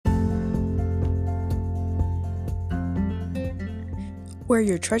Where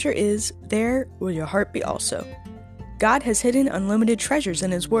your treasure is, there will your heart be also. God has hidden unlimited treasures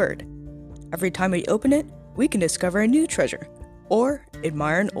in His Word. Every time we open it, we can discover a new treasure, or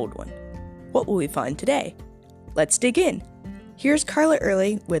admire an old one. What will we find today? Let's dig in. Here's Carla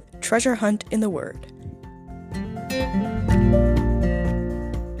Early with Treasure Hunt in the Word.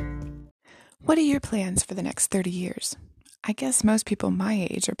 What are your plans for the next 30 years? I guess most people my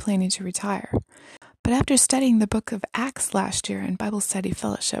age are planning to retire. But after studying the book of Acts last year in Bible Study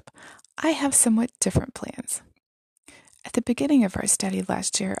Fellowship, I have somewhat different plans. At the beginning of our study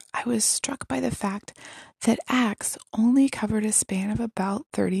last year, I was struck by the fact that Acts only covered a span of about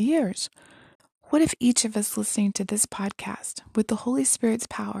 30 years. What if each of us listening to this podcast, with the Holy Spirit's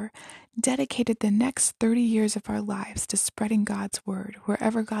power, dedicated the next 30 years of our lives to spreading God's word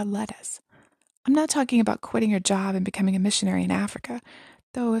wherever God led us? I'm not talking about quitting your job and becoming a missionary in Africa,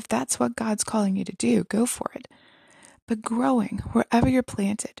 though if that's what God's calling you to do, go for it. But growing wherever you're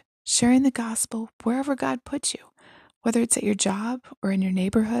planted, sharing the gospel wherever God puts you, whether it's at your job or in your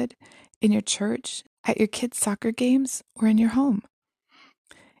neighborhood, in your church, at your kids' soccer games, or in your home.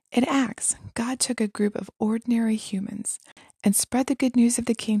 In Acts, God took a group of ordinary humans and spread the good news of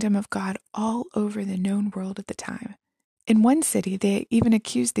the kingdom of God all over the known world at the time. In one city, they even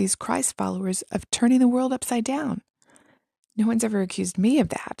accused these Christ followers of turning the world upside down. No one's ever accused me of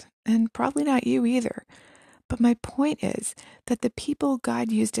that, and probably not you either. But my point is that the people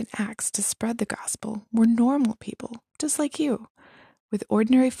God used in Acts to spread the gospel were normal people, just like you, with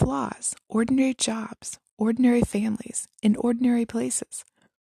ordinary flaws, ordinary jobs, ordinary families, in ordinary places.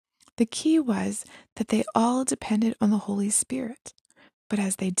 The key was that they all depended on the Holy Spirit. But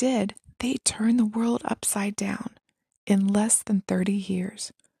as they did, they turned the world upside down in less than 30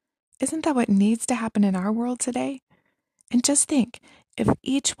 years. Isn't that what needs to happen in our world today? And just think, if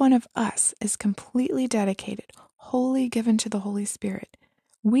each one of us is completely dedicated, wholly given to the Holy Spirit,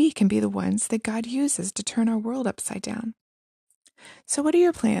 we can be the ones that God uses to turn our world upside down. So what are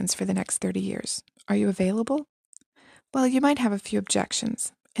your plans for the next 30 years? Are you available? Well, you might have a few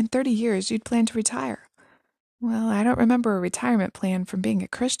objections. In 30 years, you'd plan to retire. Well, I don't remember a retirement plan from being a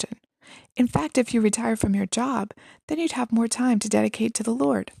Christian. In fact, if you retire from your job, then you'd have more time to dedicate to the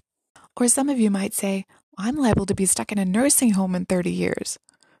Lord. Or some of you might say, I'm liable to be stuck in a nursing home in 30 years.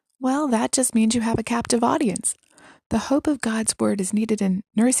 Well, that just means you have a captive audience. The hope of God's word is needed in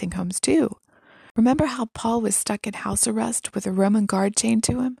nursing homes too. Remember how Paul was stuck in house arrest with a Roman guard chained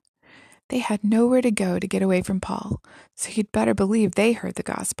to him? They had nowhere to go to get away from Paul, so you'd better believe they heard the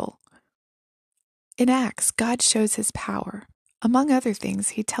gospel. In Acts, God shows his power. Among other things,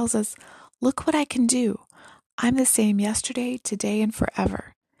 he tells us, look what I can do. I'm the same yesterday, today, and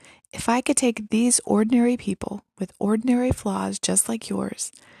forever. If I could take these ordinary people with ordinary flaws just like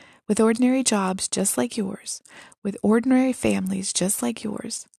yours, with ordinary jobs just like yours, with ordinary families just like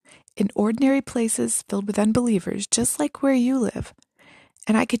yours, in ordinary places filled with unbelievers just like where you live,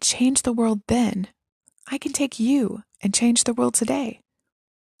 and I could change the world then, I can take you and change the world today.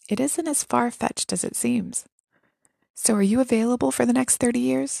 It isn't as far-fetched as it seems. So are you available for the next 30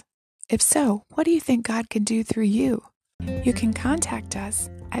 years? If so, what do you think God can do through you? You can contact us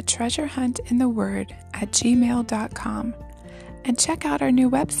at treasurehuntintheword@gmail.com and check out our new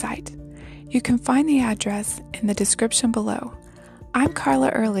website. You can find the address in the description below. I'm Carla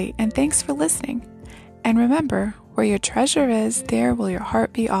Early, and thanks for listening. And remember, where your treasure is, there will your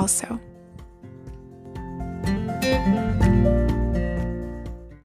heart be also.